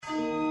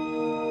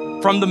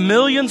From the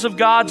millions of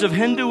gods of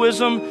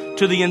Hinduism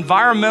to the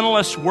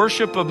environmentalist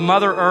worship of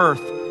Mother Earth,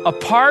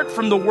 apart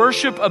from the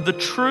worship of the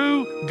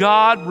true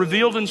God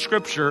revealed in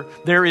Scripture,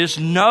 there is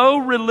no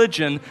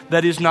religion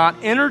that is not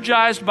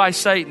energized by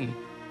Satan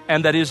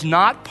and that is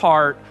not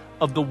part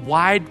of the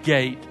wide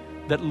gate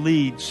that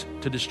leads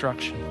to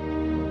destruction.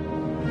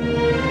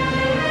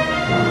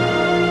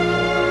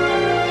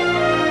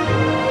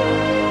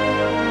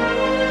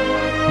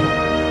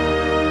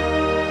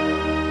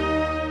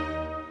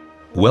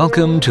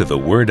 Welcome to The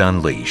Word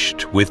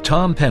Unleashed with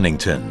Tom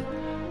Pennington.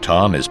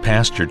 Tom is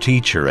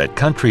pastor-teacher at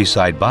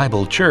Countryside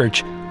Bible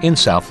Church in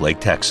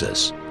Southlake,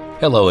 Texas.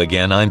 Hello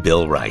again, I'm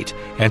Bill Wright,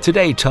 and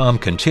today Tom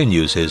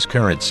continues his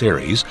current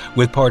series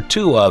with part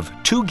 2 of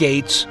Two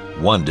Gates,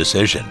 One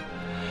Decision.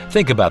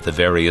 Think about the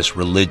various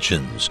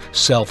religions,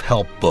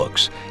 self-help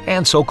books,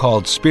 and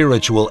so-called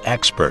spiritual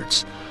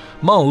experts.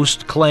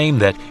 Most claim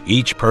that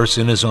each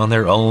person is on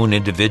their own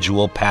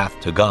individual path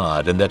to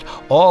God and that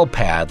all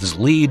paths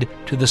lead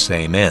to the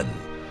same end.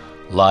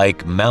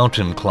 Like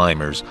mountain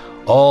climbers,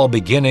 all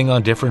beginning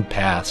on different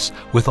paths,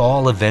 with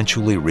all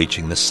eventually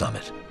reaching the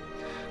summit.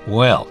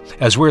 Well,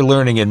 as we're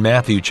learning in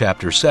Matthew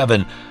chapter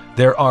 7,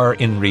 there are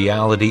in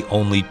reality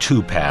only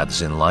two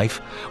paths in life,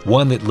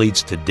 one that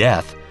leads to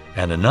death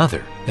and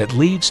another that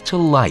leads to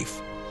life.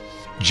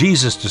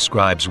 Jesus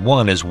describes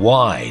one as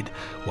wide,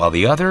 while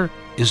the other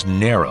is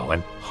narrow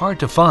and hard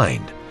to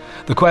find.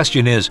 The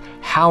question is,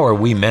 how are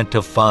we meant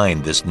to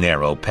find this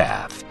narrow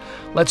path?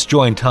 Let's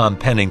join Tom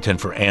Pennington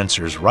for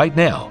answers right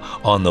now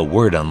on The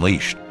Word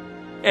Unleashed.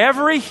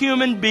 Every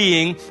human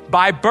being,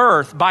 by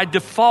birth, by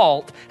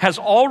default, has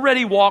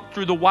already walked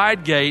through the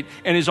wide gate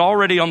and is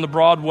already on the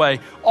broad way.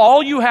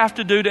 All you have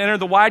to do to enter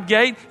the wide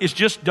gate is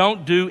just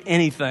don't do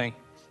anything.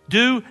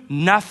 Do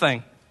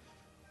nothing.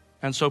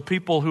 And so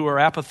people who are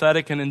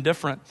apathetic and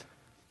indifferent,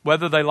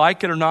 whether they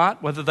like it or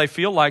not, whether they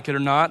feel like it or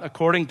not,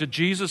 according to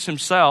Jesus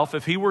himself,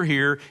 if he were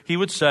here, he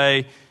would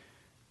say,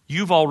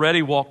 you've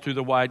already walked through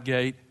the wide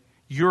gate.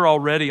 You're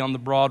already on the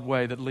broad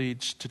way that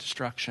leads to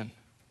destruction.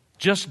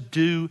 Just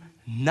do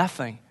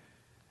nothing,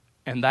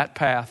 and that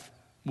path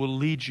will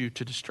lead you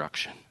to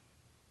destruction.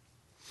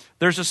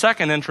 There's a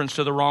second entrance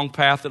to the wrong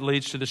path that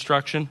leads to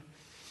destruction,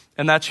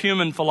 and that's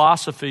human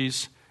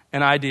philosophies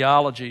and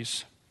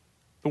ideologies.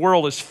 The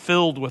world is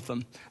filled with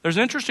them. There's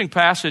an interesting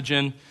passage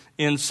in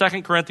 2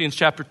 Corinthians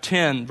chapter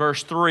 10,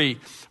 verse 3,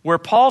 where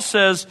Paul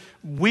says,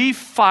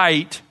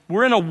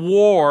 we're in a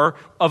war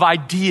of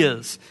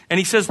ideas. And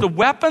he says, the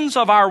weapons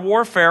of our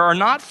warfare are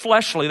not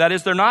fleshly, that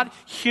is, they're not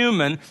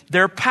human,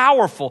 they're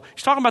powerful.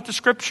 He's talking about the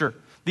Scripture,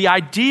 the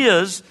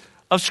ideas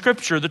of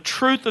Scripture, the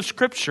truth of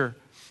Scripture.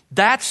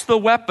 That's the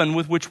weapon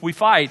with which we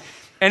fight.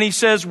 And he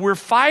says, we're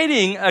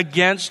fighting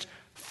against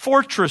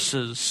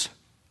fortresses.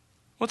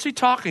 What's he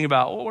talking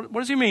about? What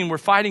does he mean we're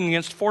fighting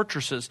against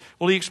fortresses?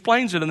 Well, he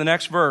explains it in the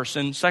next verse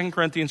in 2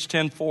 Corinthians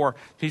 10:4.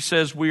 He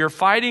says, we are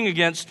fighting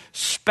against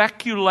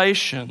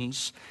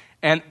speculations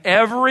and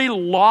every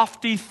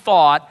lofty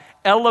thought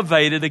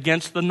elevated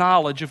against the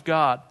knowledge of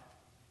God.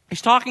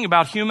 He's talking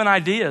about human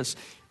ideas.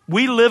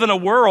 We live in a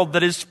world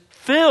that is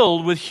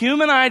filled with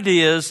human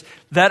ideas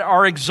that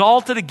are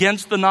exalted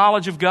against the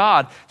knowledge of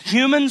God.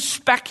 Human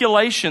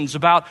speculations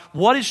about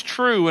what is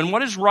true and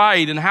what is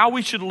right and how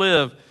we should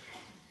live.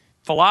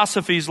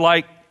 Philosophies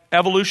like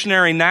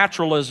evolutionary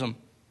naturalism,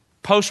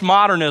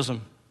 postmodernism,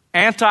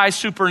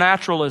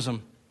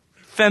 anti-supernaturalism,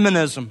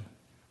 feminism,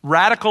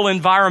 radical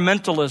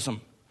environmentalism,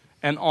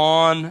 and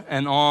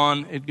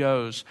on it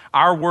goes.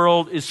 Our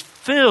world is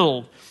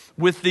filled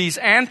with these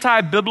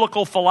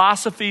anti-biblical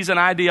philosophies and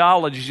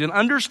ideologies. And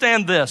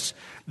understand this,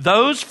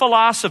 those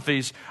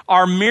philosophies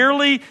are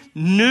merely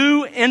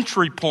new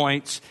entry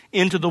points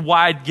into the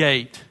wide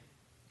gate.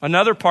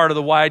 Another part of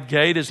the wide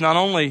gate is not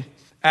only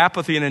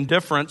apathy and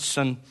indifference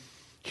and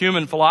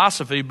human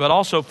philosophy, but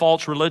also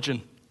false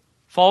religion.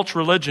 False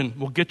religion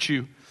will get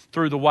you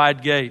through the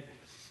wide gate.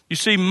 You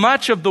see,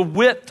 much of the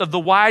width of the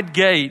wide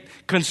gate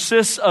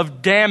consists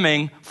of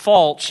damning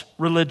false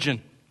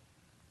religion.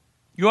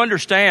 You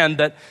understand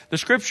that the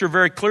Scripture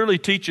very clearly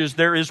teaches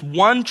there is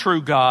one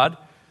true God,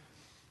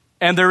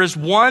 and there is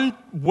one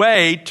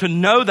way to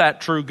know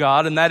that true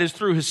God, and that is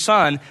through His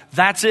Son.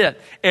 That's it.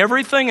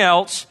 Everything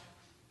else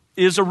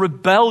is a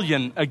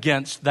rebellion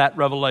against that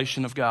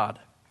revelation of God.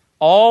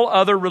 All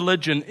other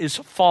religion is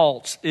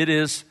false. It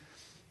is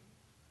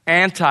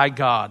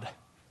anti-God.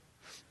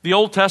 The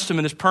Old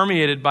Testament is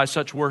permeated by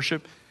such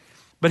worship.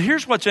 But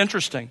here's what's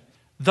interesting.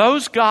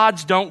 Those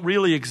gods don't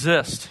really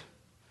exist.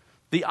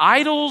 The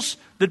idols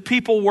that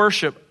people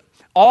worship,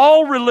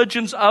 all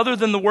religions other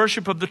than the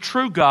worship of the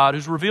true God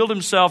who's revealed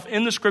himself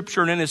in the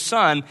Scripture and in His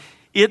Son,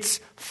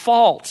 it's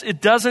false.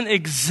 It doesn't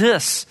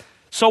exist.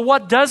 So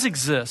what does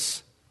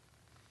exist?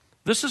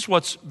 This is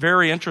what's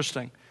very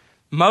interesting.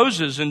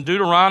 Moses in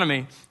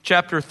Deuteronomy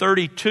chapter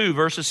 32,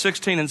 verses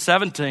 16 and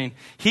 17,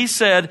 he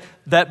said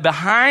that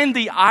behind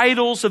the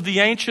idols of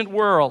the ancient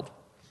world,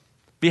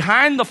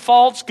 behind the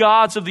false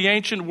gods of the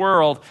ancient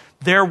world,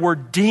 there were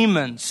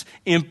demons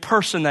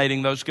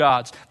impersonating those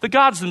gods. The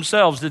gods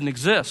themselves didn't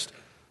exist.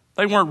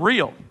 They weren't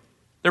real.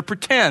 They're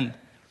pretend.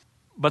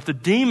 But the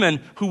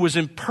demon who was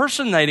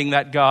impersonating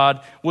that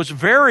God was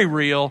very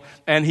real,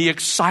 and he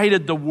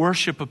excited the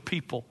worship of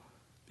people.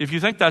 If you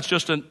think that's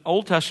just an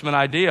Old Testament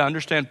idea,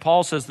 understand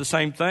Paul says the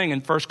same thing in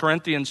 1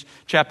 Corinthians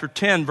chapter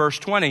 10, verse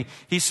 20.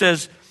 He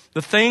says,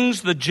 the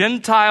things the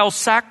Gentiles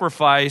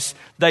sacrifice,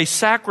 they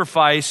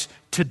sacrifice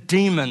to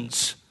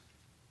demons.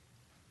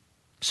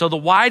 So the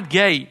wide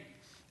gate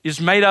is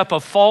made up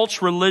of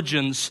false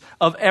religions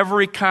of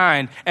every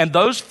kind. And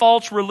those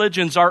false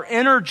religions are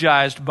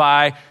energized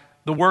by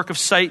the work of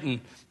Satan.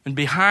 And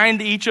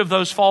behind each of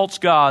those false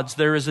gods,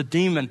 there is a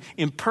demon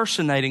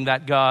impersonating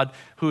that God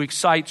who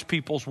excites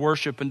people's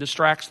worship and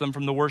distracts them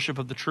from the worship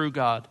of the true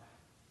God.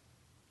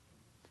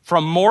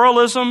 From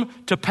moralism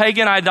to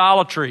pagan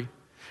idolatry,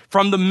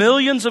 from the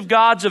millions of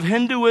gods of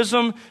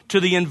Hinduism to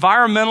the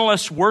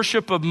environmentalist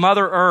worship of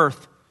Mother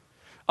Earth,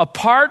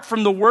 apart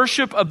from the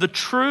worship of the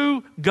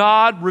true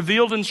God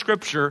revealed in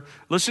Scripture,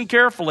 listen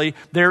carefully,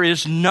 there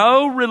is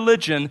no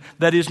religion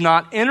that is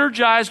not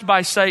energized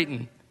by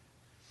Satan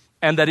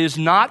and that is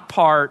not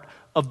part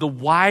of the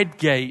wide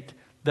gate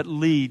that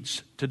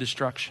leads to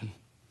destruction.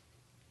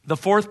 The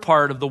fourth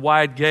part of the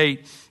wide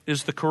gate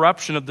is the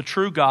corruption of the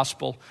true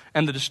gospel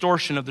and the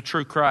distortion of the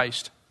true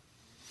Christ.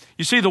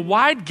 You see, the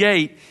wide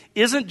gate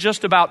isn't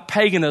just about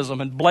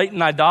paganism and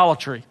blatant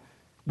idolatry.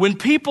 When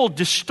people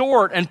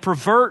distort and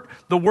pervert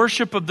the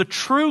worship of the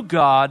true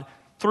God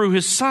through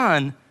His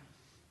Son,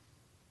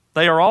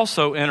 they are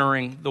also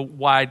entering the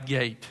wide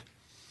gate.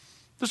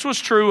 This was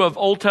true of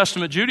Old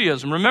Testament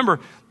Judaism.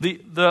 Remember,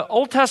 the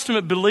Old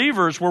Testament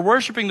believers were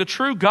worshiping the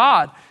true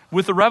God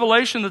with the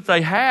revelation that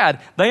they had.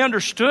 They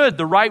understood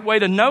the right way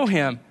to know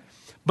Him.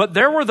 But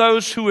there were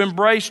those who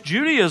embraced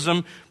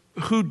Judaism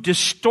who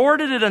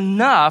distorted it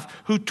enough,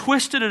 who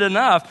twisted it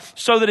enough,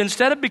 so that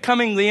instead of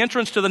becoming the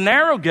entrance to the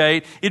narrow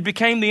gate, it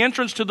became the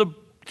entrance to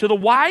the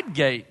wide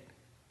gate.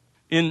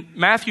 In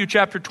Matthew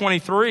chapter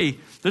 23,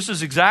 this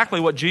is exactly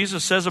what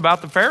Jesus says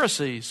about the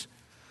Pharisees.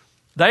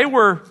 They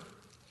were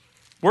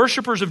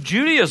worshipers of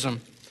Judaism,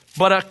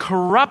 but a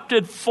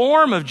corrupted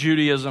form of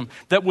Judaism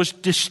that was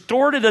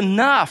distorted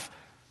enough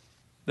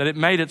that it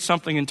made it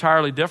something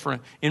entirely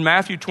different. In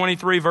Matthew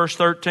 23, verse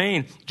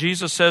 13,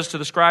 Jesus says to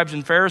the scribes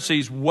and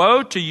Pharisees,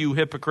 "Woe to you,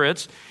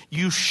 hypocrites!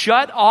 You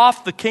shut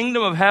off the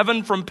kingdom of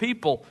heaven from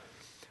people.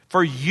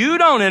 For you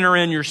don't enter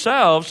in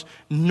yourselves,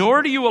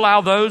 nor do you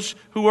allow those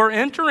who are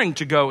entering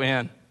to go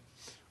in.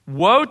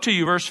 Woe to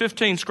you," verse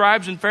 15,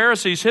 "scribes and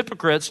Pharisees,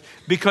 hypocrites,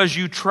 because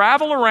you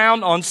travel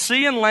around on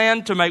sea and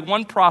land to make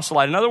one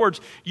proselyte." In other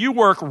words, you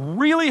work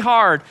really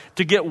hard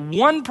to get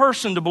one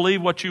person to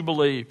believe what you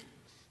believe.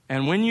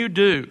 And when you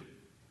do,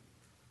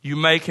 you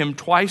make him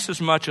twice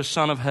as much a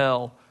son of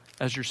hell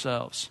as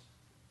yourselves.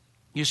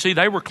 You see,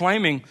 they were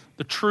claiming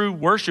the true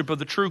worship of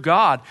the true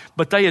God,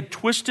 but they had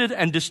twisted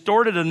and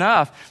distorted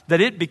enough that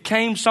it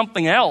became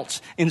something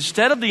else.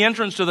 Instead of the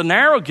entrance to the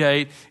narrow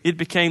gate, it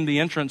became the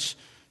entrance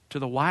to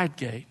the wide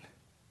gate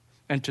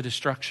and to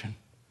destruction.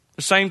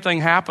 The same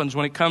thing happens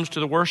when it comes to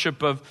the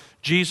worship of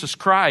Jesus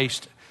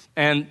Christ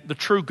and the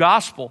true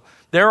gospel.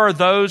 There are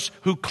those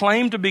who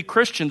claim to be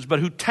Christians, but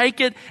who take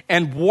it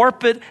and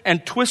warp it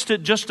and twist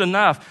it just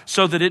enough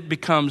so that it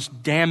becomes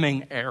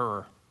damning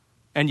error.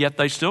 And yet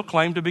they still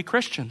claim to be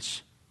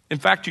Christians. In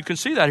fact, you can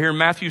see that here in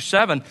Matthew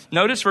 7.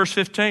 Notice verse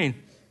 15.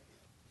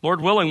 Lord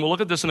willing, we'll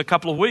look at this in a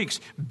couple of weeks.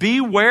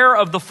 "Beware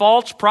of the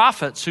false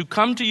prophets who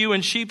come to you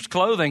in sheep's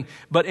clothing,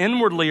 but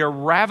inwardly are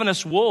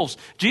ravenous wolves."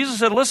 Jesus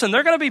said, listen,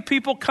 there are going to be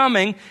people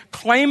coming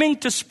claiming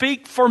to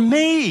speak for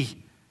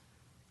me,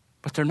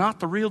 but they're not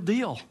the real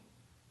deal.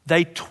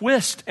 They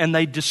twist and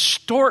they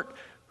distort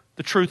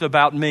the truth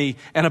about me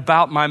and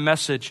about my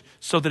message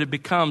so that it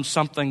becomes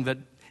something that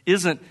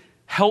isn't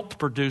health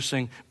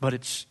producing, but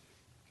it's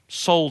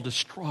soul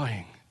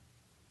destroying.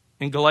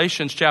 In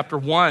Galatians chapter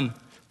 1,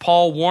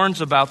 Paul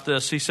warns about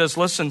this. He says,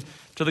 listen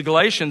to the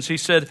Galatians. He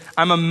said,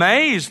 "I'm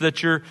amazed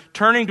that you're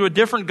turning to a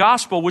different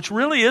gospel," which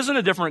really isn't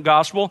a different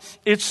gospel.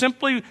 It's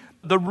simply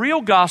the real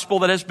gospel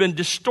that has been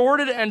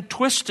distorted and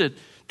twisted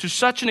to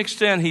such an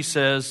extent, he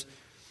says,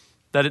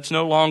 that it's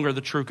no longer the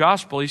true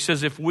gospel. He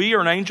says, "If we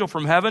or an angel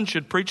from heaven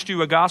should preach to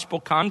you a gospel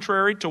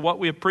contrary to what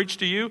we have preached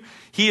to you,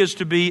 he is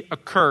to be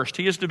accursed."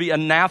 He is to be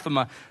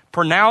anathema.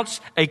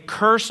 Pronounce a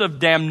curse of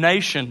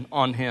damnation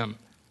on him.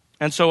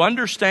 And so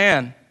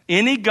understand,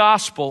 any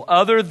gospel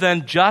other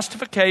than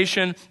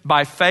justification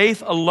by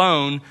faith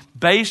alone,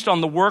 based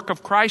on the work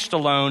of Christ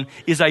alone,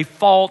 is a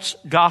false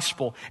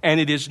gospel. And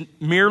it is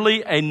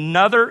merely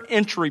another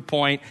entry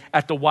point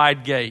at the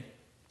wide gate.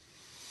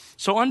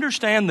 So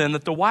understand then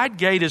that the wide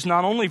gate is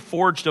not only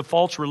forged of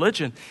false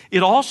religion,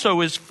 it also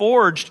is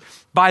forged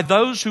by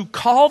those who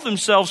call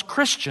themselves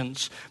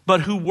Christians, but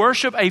who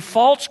worship a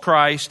false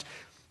Christ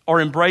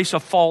or embrace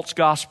a false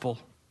gospel.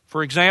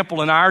 For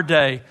example, in our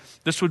day,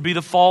 This would be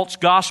the false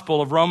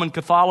gospel of Roman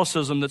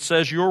Catholicism that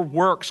says your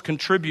works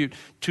contribute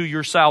to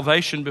your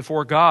salvation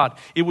before God.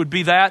 It would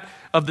be that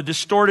of the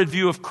distorted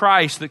view of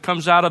Christ that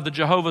comes out of the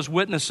Jehovah's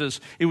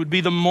Witnesses. It would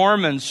be the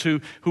Mormons who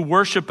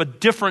worship a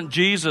different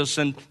Jesus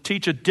and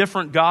teach a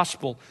different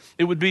gospel.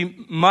 It would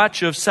be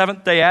much of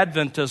Seventh-day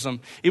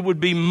Adventism. It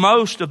would be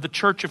most of the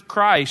Church of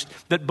Christ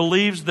that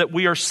believes that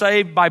we are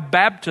saved by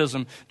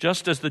baptism,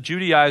 just as the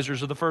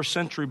Judaizers of the first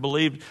century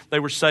believed they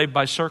were saved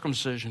by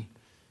circumcision.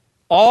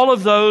 All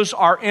of those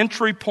are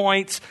entry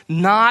points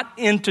not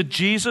into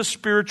Jesus'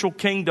 spiritual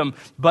kingdom,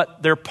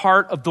 but they're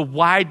part of the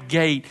wide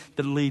gate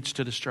that leads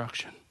to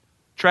destruction.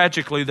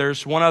 Tragically,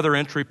 there's one other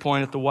entry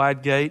point at the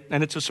wide gate,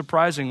 and it's a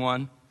surprising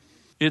one.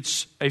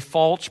 It's a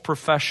false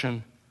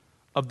profession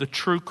of the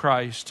true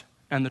Christ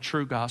and the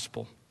true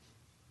gospel.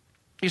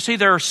 You see,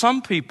 there are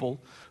some people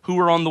who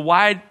are on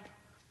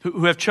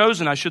who have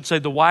chosen, I should say,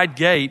 the wide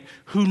gate,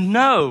 who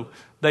know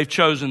they've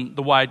chosen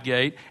the wide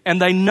gate,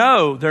 and they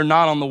know they're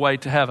not on the way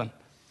to heaven.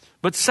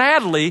 But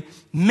sadly,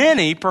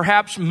 many,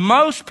 perhaps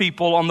most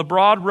people on the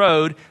broad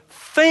road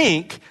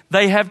think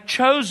they have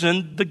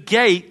chosen the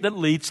gate that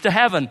leads to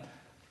heaven.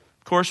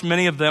 Of course,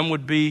 many of them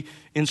would be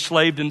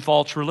enslaved in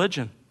false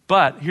religion.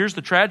 But here's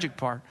the tragic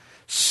part.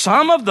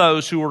 Some of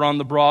those who are on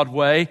the broad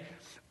way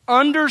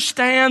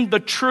understand the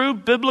true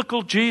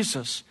biblical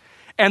Jesus,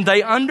 and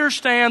they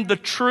understand the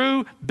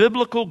true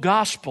biblical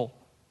gospel,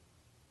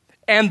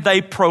 and they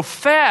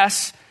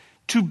profess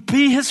to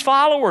be his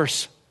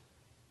followers.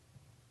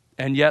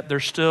 And yet they're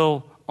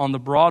still on the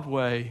broad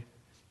way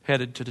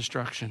headed to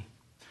destruction.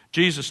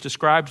 Jesus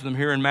describes them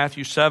here in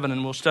Matthew 7,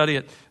 and we'll study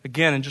it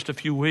again in just a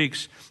few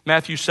weeks.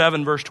 Matthew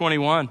 7, verse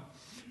 21.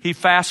 He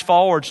fast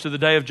forwards to the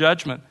day of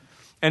judgment,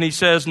 and he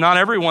says, "Not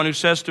everyone who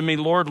says to me,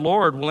 'Lord,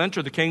 Lord,' will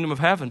enter the kingdom of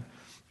heaven,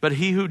 but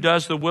he who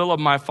does the will of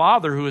my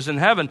Father who is in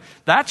heaven,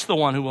 that's the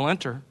one who will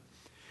enter.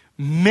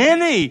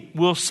 Many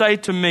will say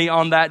to me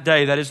on that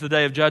day," that is the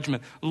day of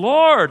judgment,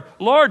 "Lord,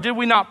 Lord, did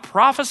we not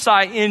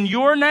prophesy in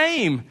your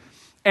name?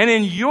 And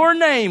in your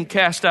name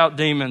cast out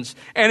demons,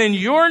 and in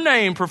your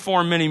name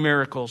perform many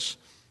miracles?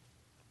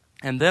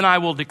 And then I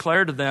will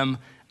declare to them,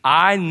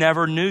 I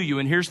never knew you."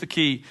 And here's the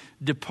key: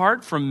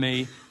 "Depart from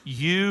me,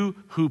 you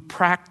who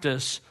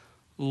practice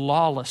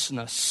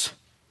lawlessness."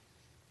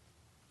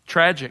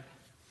 Tragic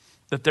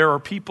that there are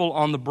people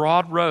on the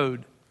broad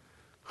road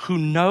who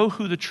know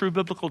who the true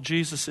biblical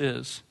Jesus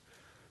is,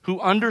 who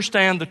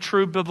understand the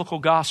true biblical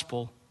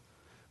gospel,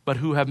 but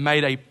who have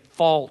made a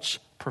false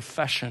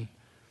profession.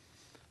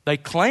 They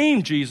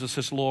claim Jesus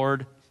as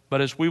Lord,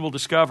 but as we will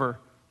discover,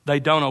 they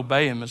don't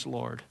obey him as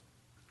Lord.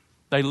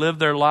 They live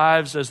their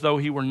lives as though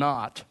he were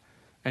not.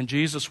 And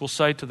Jesus will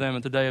say to them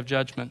at the day of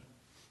judgment,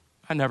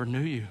 "I never knew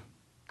you.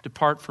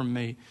 Depart from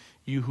me,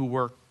 you who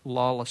work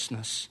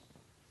lawlessness."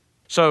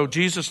 So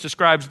Jesus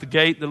describes the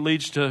gate that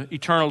leads to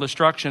eternal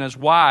destruction as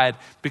wide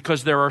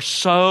because there are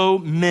so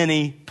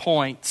many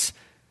points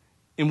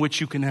in which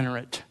you can enter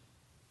it.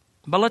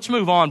 But let's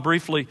move on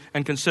briefly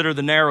and consider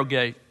the narrow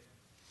gate.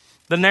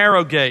 The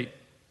narrow gate.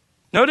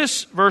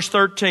 Notice verse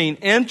 13,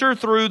 "Enter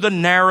through the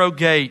narrow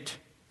gate."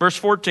 Verse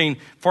 14,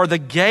 "For the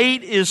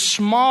gate is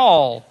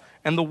small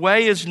and the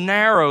way is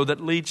narrow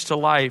that leads to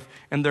life,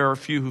 and there are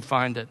few who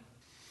find it."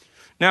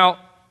 Now,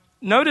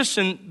 notice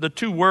in the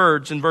two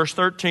words in verse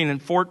 13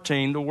 and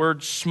 14, the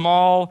words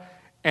small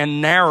and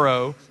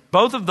narrow,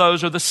 both of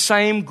those are the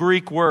same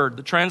Greek word.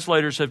 The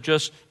translators have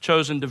just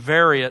chosen to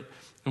vary it,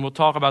 and we'll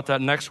talk about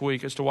that next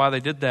week as to why they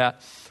did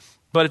that.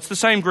 But it's the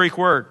same Greek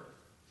word.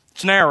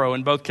 It's narrow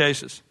in both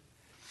cases.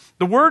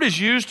 The word is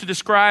used to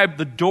describe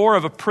the door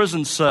of a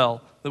prison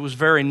cell that was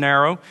very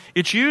narrow.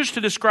 It's used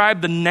to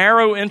describe the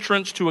narrow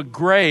entrance to a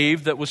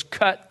grave that was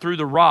cut through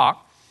the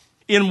rock.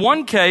 In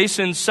one case,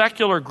 in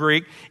secular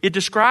Greek, it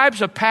describes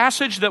a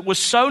passage that was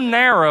so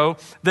narrow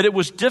that it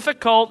was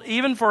difficult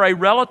even for a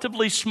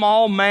relatively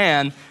small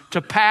man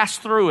to pass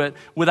through it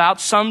without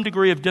some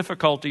degree of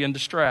difficulty and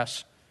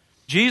distress.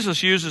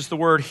 Jesus uses the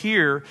word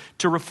here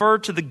to refer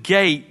to the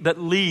gate that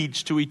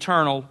leads to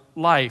eternal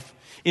life.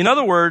 In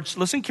other words,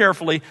 listen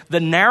carefully, the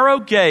narrow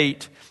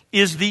gate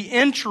is the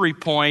entry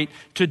point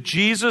to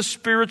Jesus'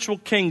 spiritual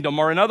kingdom,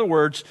 or in other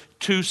words,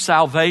 to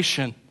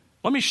salvation.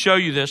 Let me show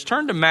you this.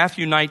 Turn to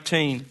Matthew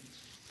 19.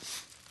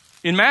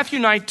 In Matthew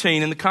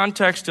 19, in the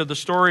context of the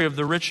story of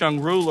the rich young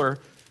ruler,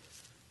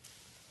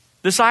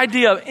 this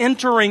idea of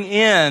entering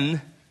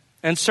in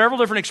and several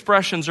different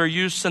expressions are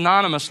used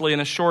synonymously in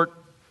a short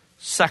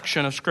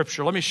section of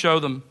Scripture. Let me show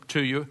them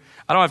to you.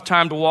 I don't have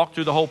time to walk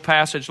through the whole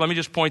passage. Let me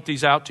just point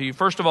these out to you.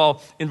 First of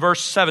all, in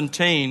verse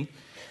 17,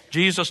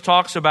 Jesus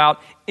talks about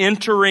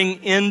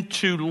entering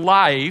into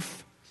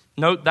life.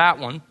 Note that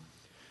one.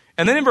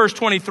 And then in verse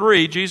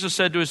 23, Jesus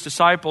said to his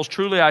disciples,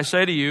 "Truly I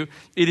say to you,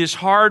 it is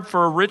hard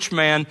for a rich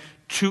man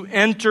to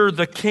enter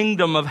the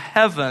kingdom of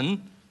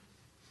heaven."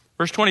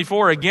 Verse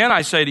 24, "Again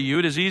I say to you,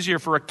 it is easier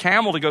for a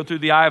camel to go through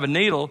the eye of a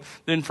needle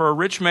than for a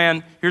rich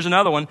man," here's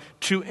another one,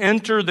 "to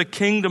enter the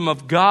kingdom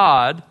of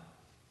God."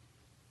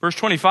 Verse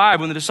 25,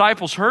 when the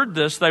disciples heard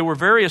this, they were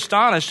very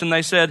astonished, and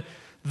they said,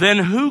 "Then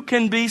who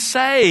can be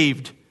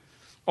saved?"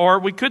 Or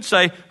we could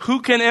say,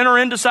 who can enter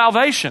into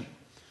salvation?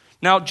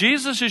 Now,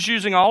 Jesus is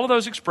using all of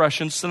those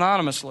expressions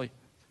synonymously.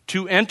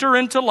 To enter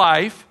into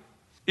life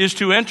is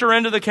to enter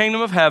into the kingdom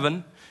of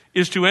heaven,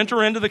 is to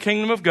enter into the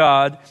kingdom of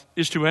God,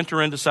 is to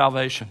enter into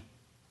salvation.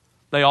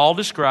 They all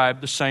describe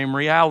the same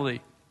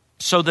reality.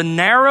 So the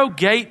narrow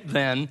gate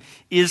then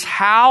is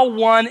how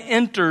one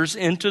enters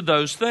into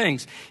those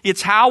things.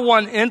 It's how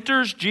one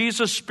enters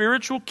Jesus'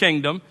 spiritual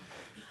kingdom,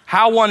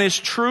 how one is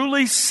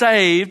truly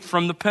saved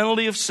from the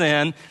penalty of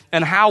sin,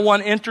 and how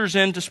one enters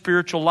into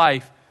spiritual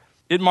life.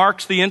 It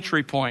marks the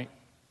entry point.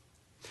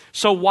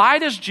 So why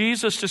does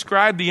Jesus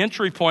describe the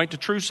entry point to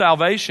true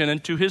salvation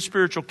and to his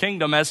spiritual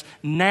kingdom as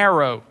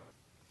narrow?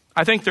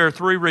 I think there are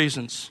three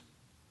reasons.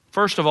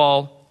 First of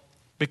all,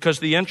 because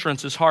the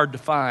entrance is hard to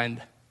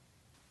find.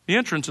 The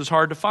entrance is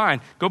hard to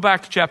find. Go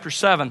back to chapter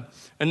 7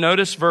 and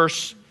notice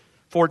verse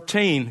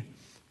 14.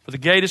 For the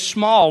gate is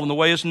small and the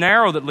way is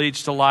narrow that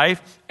leads to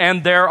life,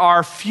 and there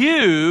are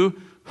few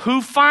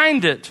who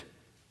find it.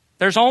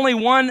 There's only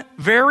one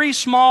very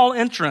small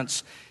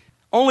entrance.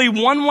 Only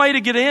one way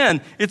to get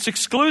in. It's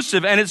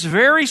exclusive and it's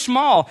very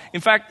small.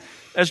 In fact,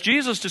 as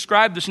Jesus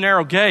described this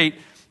narrow gate,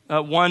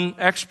 one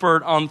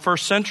expert on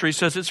first century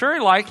says it's very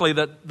likely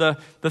that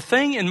the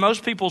thing in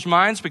most people's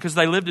minds, because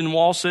they lived in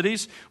wall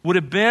cities, would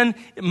have been,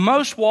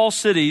 most wall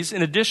cities,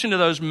 in addition to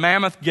those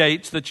mammoth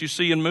gates that you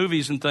see in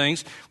movies and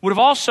things, would have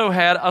also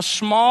had a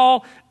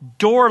small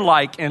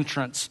door-like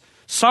entrance,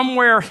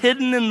 somewhere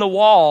hidden in the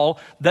wall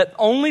that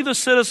only the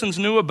citizens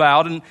knew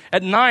about. And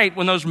at night,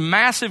 when those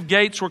massive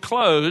gates were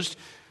closed,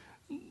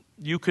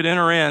 you could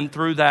enter in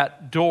through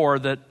that door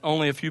that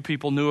only a few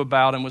people knew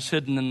about and was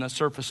hidden in the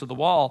surface of the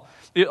wall.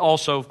 It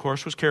also, of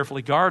course, was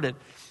carefully guarded,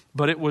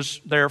 but it was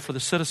there for the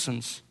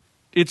citizens.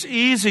 It's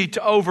easy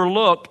to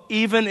overlook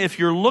even if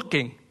you're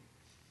looking.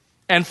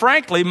 And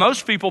frankly,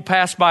 most people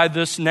pass by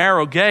this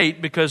narrow gate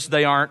because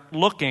they aren't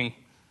looking.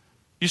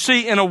 You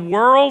see, in a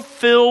world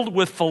filled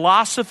with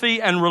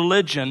philosophy and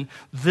religion,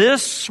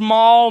 this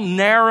small,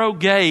 narrow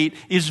gate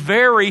is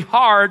very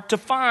hard to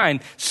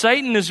find.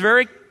 Satan is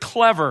very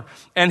clever,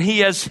 and he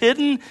has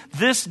hidden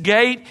this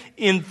gate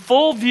in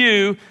full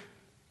view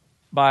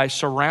by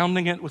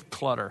surrounding it with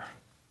clutter,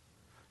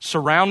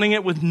 surrounding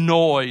it with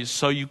noise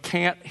so you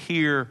can't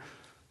hear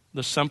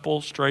the simple,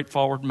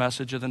 straightforward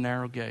message of the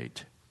narrow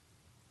gate.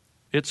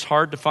 It's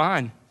hard to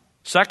find.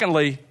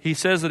 Secondly, he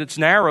says that it's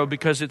narrow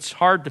because it's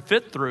hard to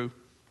fit through.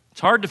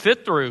 It's hard to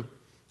fit through.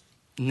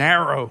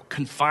 Narrow,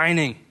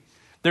 confining.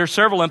 There are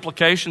several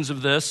implications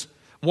of this.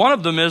 One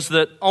of them is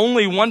that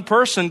only one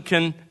person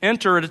can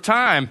enter at a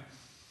time.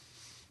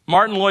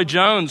 Martin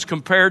Lloyd-Jones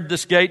compared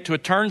this gate to a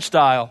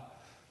turnstile.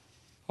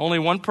 Only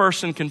one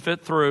person can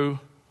fit through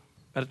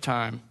at a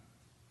time.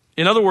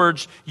 In other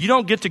words, you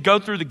don't get to go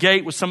through the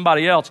gate with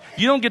somebody else.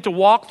 You don't get to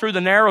walk through the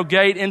narrow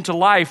gate into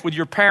life with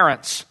your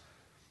parents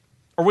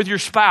or with your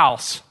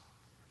spouse.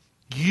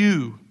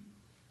 You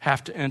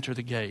have to enter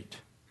the gate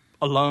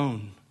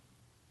alone.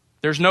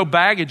 There's no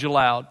baggage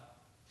allowed.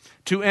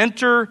 To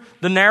enter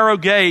the narrow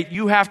gate,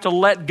 you have to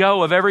let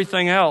go of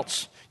everything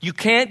else. You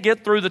can't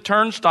get through the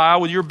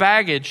turnstile with your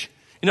baggage.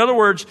 In other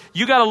words,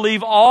 you got to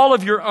leave all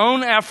of your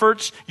own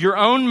efforts, your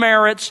own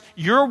merits,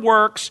 your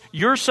works,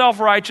 your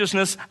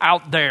self-righteousness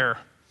out there.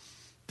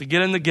 To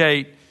get in the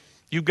gate,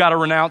 you've got to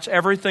renounce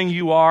everything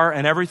you are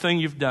and everything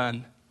you've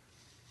done.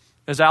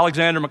 As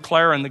Alexander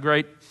Maclaren, the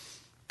great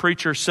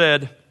preacher,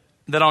 said,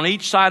 that on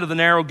each side of the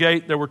narrow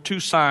gate there were two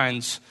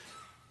signs,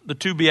 the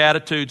two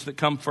Beatitudes that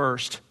come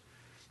first.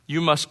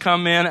 You must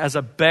come in as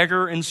a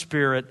beggar in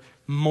spirit,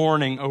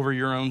 mourning over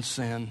your own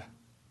sin.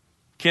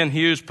 Ken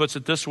Hughes puts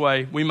it this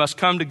way: we must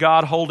come to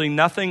God holding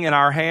nothing in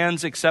our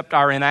hands except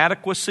our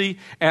inadequacy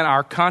and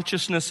our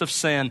consciousness of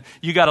sin.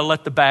 You got to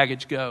let the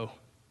baggage go.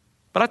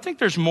 But I think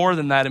there's more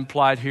than that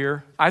implied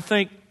here. I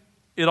think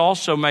it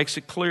also makes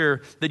it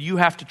clear that you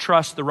have to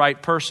trust the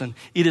right person.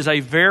 It is a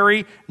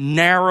very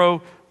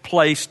narrow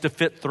place to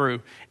fit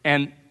through,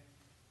 and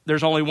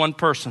there's only one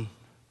person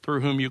through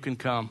whom you can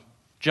come.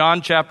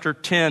 John chapter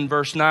 10,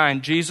 verse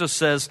 9, Jesus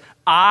says,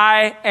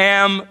 I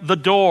am the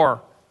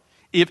door.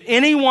 If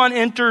anyone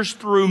enters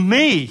through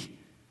me,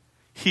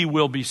 he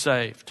will be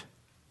saved.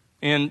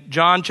 In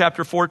John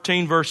chapter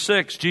 14, verse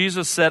 6,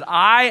 Jesus said,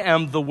 I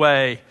am the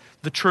way,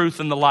 the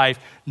truth, and the life.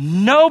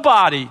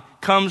 Nobody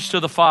comes to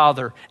the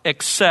Father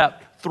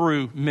except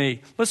through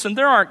me. Listen,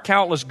 there aren't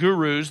countless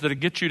gurus that'll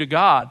get you to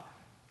God.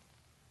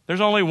 There's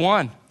only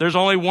one. There's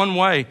only one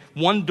way,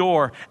 one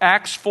door.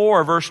 Acts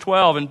 4, verse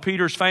 12, in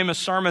Peter's famous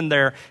sermon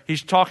there,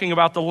 he's talking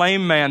about the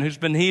lame man who's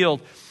been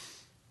healed.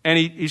 And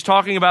he's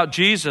talking about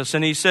Jesus,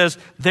 and he says,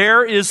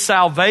 there is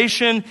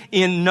salvation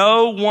in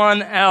no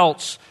one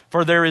else,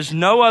 for there is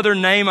no other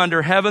name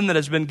under heaven that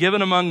has been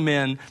given among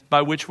men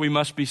by which we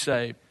must be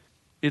saved.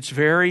 It's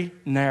very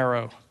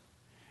narrow.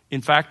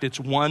 In fact, it's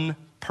one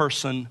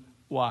person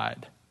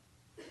wide.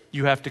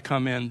 You have to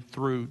come in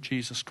through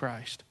Jesus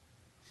Christ.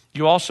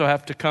 You also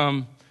have to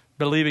come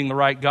believing the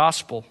right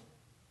gospel,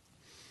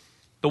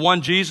 the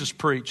one Jesus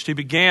preached. He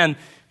began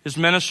his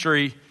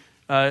ministry,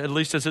 at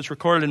least as it's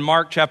recorded in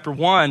Mark chapter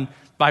 1,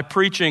 by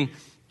preaching,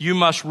 you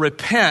must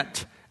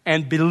repent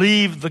and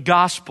believe the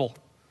gospel.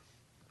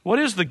 What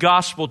is the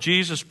gospel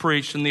Jesus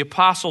preached and the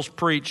apostles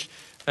preached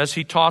as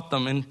he taught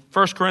them? In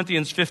 1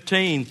 Corinthians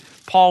 15,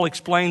 Paul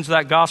explains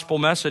that gospel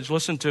message.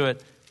 Listen to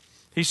it.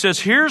 He says,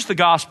 here's the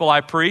gospel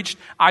I preached.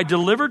 I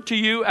delivered to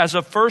you as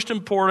of first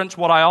importance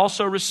what I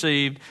also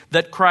received,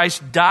 that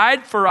Christ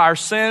died for our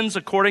sins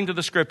according to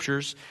the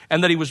Scriptures,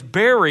 and that he was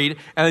buried,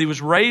 and that he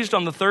was raised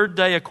on the third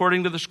day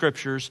according to the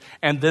Scriptures,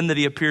 and then that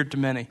he appeared to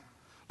many.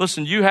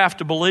 Listen, you have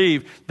to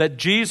believe that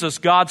Jesus,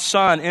 God's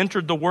Son,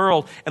 entered the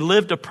world and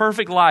lived a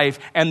perfect life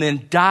and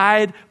then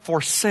died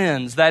for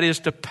sins. That is,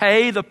 to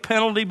pay the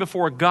penalty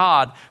before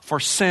God for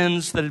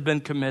sins that had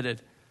been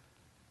committed.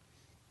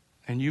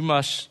 And you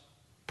must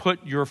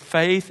put your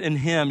faith in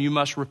him. You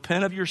must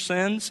repent of your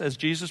sins, as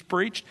Jesus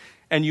preached,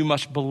 and you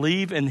must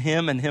believe in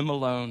him and him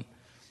alone.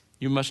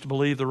 You must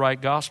believe the right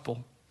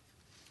gospel.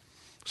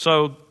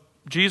 So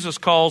Jesus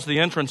calls the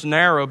entrance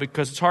narrow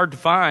because it's hard to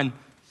find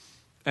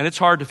and it's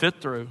hard to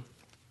fit through.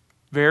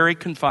 Very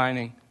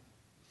confining.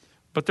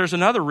 But there's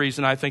another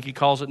reason I think he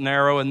calls it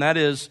narrow, and that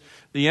is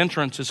the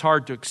entrance is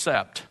hard to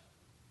accept.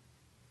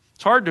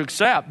 It's hard to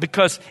accept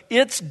because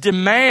its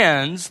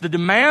demands, the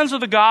demands of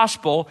the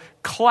gospel,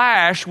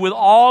 clash with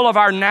all of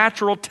our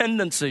natural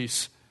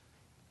tendencies.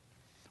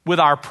 With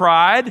our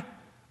pride,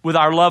 with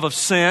our love of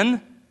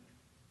sin.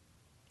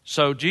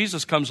 So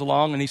Jesus comes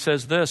along and he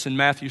says this in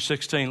Matthew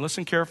 16.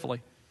 Listen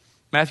carefully.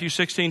 Matthew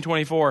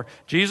 16:24.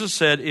 Jesus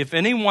said, if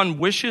anyone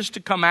wishes to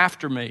come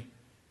after me,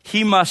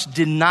 he must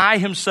deny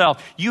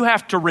himself. You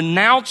have to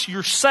renounce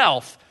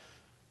yourself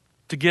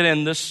to get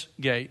in this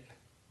gate.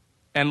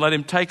 And let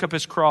him take up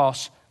his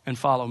cross and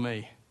follow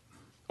me.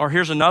 Or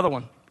here's another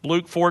one.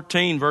 Luke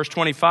 14, verse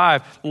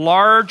 25.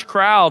 Large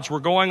crowds were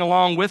going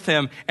along with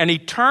him, and he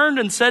turned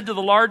and said to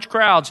the large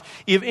crowds,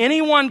 if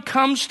anyone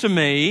comes to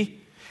me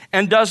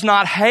and does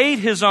not hate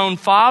his own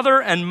father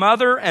and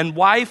mother and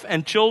wife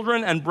and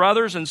children and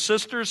brothers and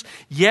sisters,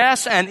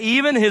 yes, and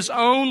even his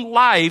own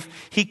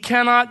life, he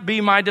cannot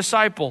be my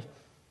disciple.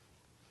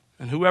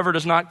 And whoever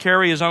does not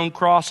carry his own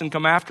cross and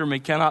come after me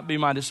cannot be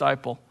my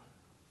disciple.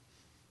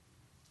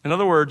 In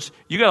other words,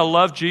 you got to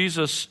love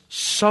Jesus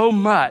so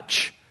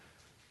much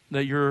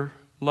that your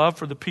love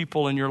for the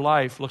people in your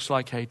life looks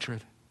like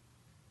hatred.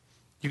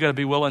 You got to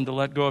be willing to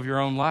let go of your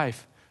own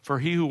life. For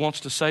he who wants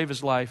to save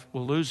his life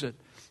will lose it.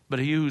 But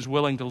he who's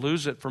willing to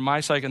lose it for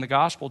my sake and the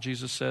gospel,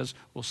 Jesus says,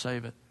 will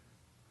save it.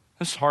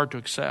 This is hard to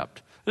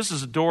accept. This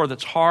is a door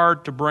that's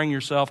hard to bring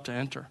yourself to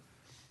enter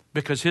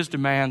because his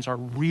demands are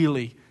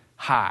really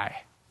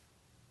high.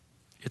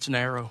 It's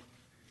narrow.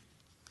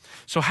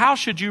 So how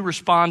should you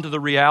respond to the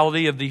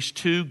reality of these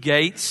two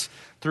gates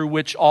through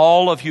which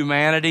all of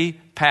humanity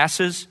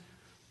passes?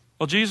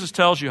 Well, Jesus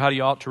tells you how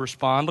you ought to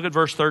respond. Look at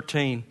verse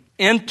 13.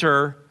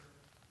 Enter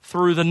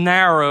through the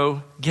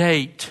narrow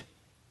gate.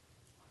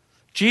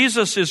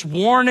 Jesus is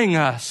warning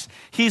us.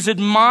 He's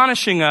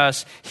admonishing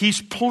us.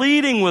 He's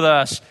pleading with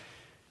us.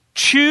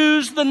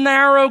 Choose the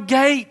narrow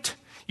gate.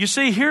 You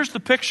see, here's the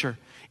picture.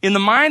 In the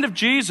mind of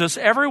Jesus,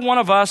 every one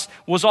of us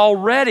was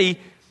already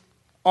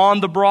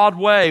on the broad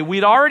way.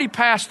 We'd already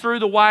passed through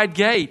the wide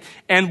gate,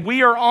 and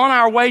we are on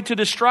our way to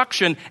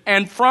destruction.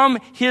 And from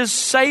his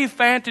safe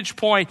vantage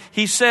point,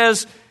 he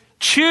says,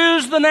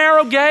 choose the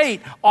narrow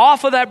gate.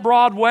 Off of that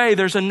broad way,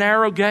 there's a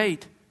narrow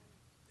gate.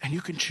 And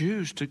you can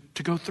choose to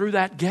go through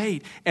that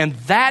gate. And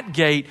that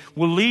gate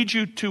will lead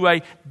you to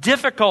a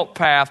difficult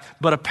path,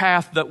 but a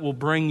path that will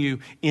bring you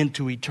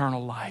into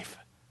eternal life.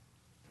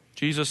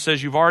 Jesus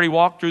says, you've already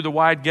walked through the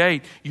wide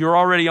gate. You're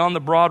already on the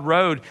broad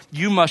road.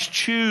 You must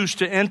choose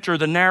to enter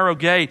the narrow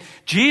gate.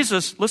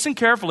 Jesus, listen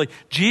carefully,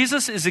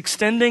 Jesus is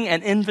extending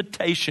an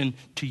invitation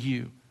to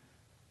you.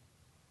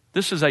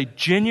 This is a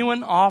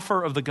genuine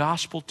offer of the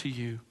gospel to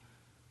you.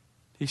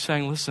 He's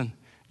saying, listen,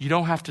 you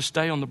don't have to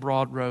stay on the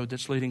broad road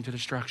that's leading to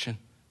destruction.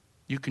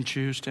 You can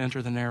choose to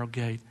enter the narrow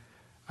gate.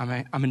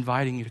 I'm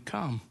inviting you to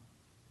come.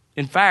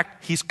 In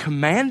fact, he's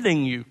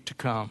commanding you to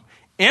come.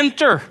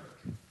 Enter.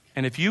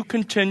 And if you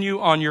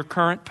continue on your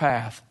current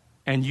path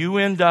and you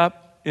end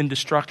up in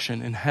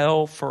destruction, in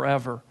hell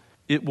forever,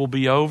 it will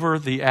be over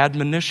the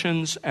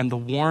admonitions and the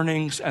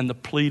warnings and the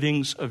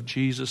pleadings of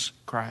Jesus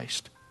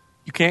Christ.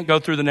 You can't go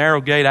through the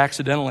narrow gate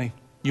accidentally.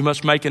 You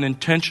must make an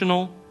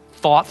intentional,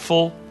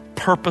 thoughtful,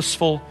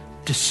 purposeful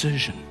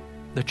decision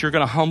that you're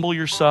going to humble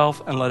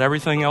yourself and let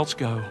everything else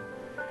go.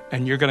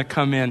 And you're going to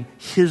come in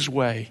his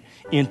way,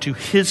 into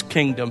his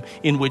kingdom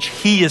in which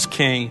he is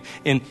king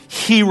and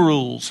he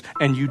rules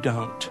and you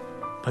don't.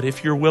 But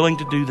if you're willing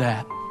to do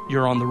that,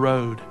 you're on the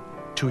road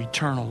to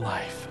eternal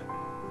life.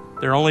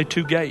 There are only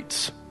two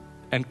gates,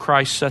 and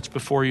Christ sets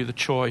before you the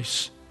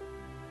choice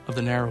of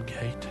the narrow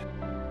gate.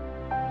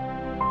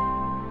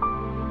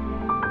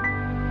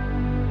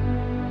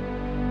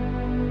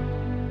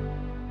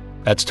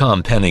 That's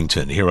Tom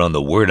Pennington here on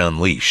The Word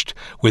Unleashed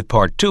with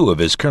part 2 of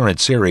his current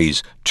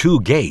series, Two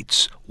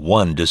Gates,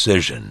 One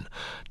Decision.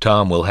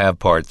 Tom will have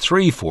part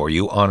 3 for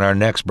you on our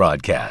next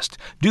broadcast.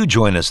 Do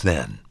join us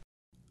then.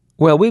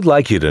 Well, we'd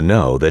like you to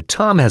know that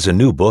Tom has a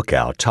new book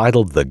out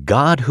titled The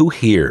God Who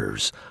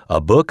Hears, a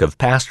book of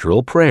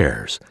pastoral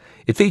prayers.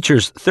 It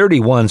features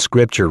 31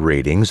 scripture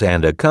readings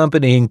and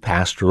accompanying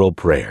pastoral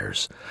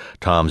prayers.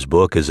 Tom's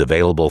book is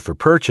available for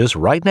purchase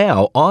right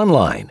now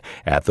online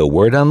at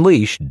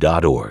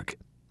thewordunleashed.org.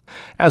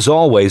 As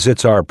always,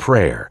 it's our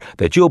prayer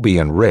that you'll be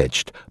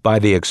enriched by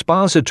the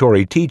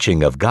expository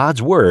teaching of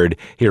God's Word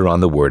here on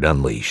The Word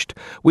Unleashed.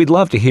 We'd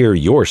love to hear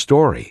your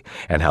story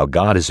and how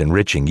God is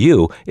enriching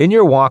you in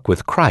your walk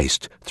with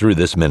Christ through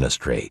this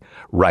ministry.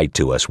 Write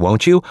to us,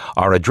 won't you?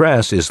 Our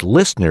address is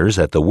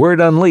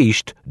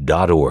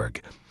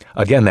listeners@thewordunleashed.org.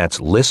 Again, that's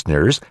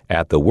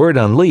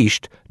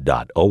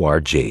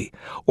listeners@thewordunleashed.org.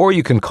 Or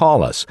you can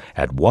call us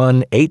at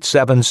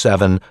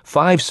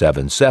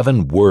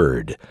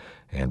 1-877-577-WORD.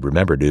 And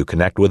remember to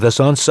connect with us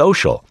on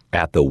social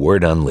at The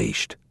Word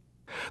Unleashed.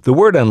 The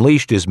Word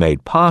Unleashed is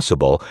made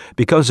possible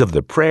because of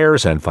the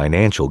prayers and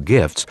financial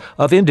gifts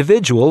of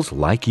individuals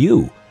like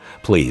you.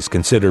 Please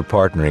consider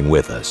partnering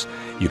with us.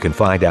 You can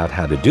find out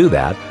how to do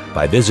that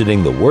by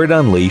visiting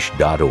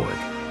thewordunleashed.org.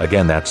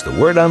 Again, that's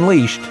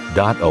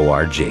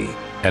thewordunleashed.org.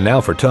 And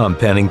now for Tom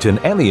Pennington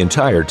and the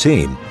entire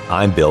team,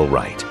 I'm Bill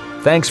Wright.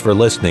 Thanks for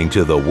listening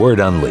to The Word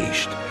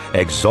Unleashed,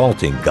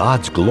 exalting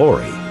God's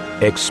glory,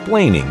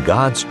 explaining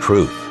God's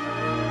truth.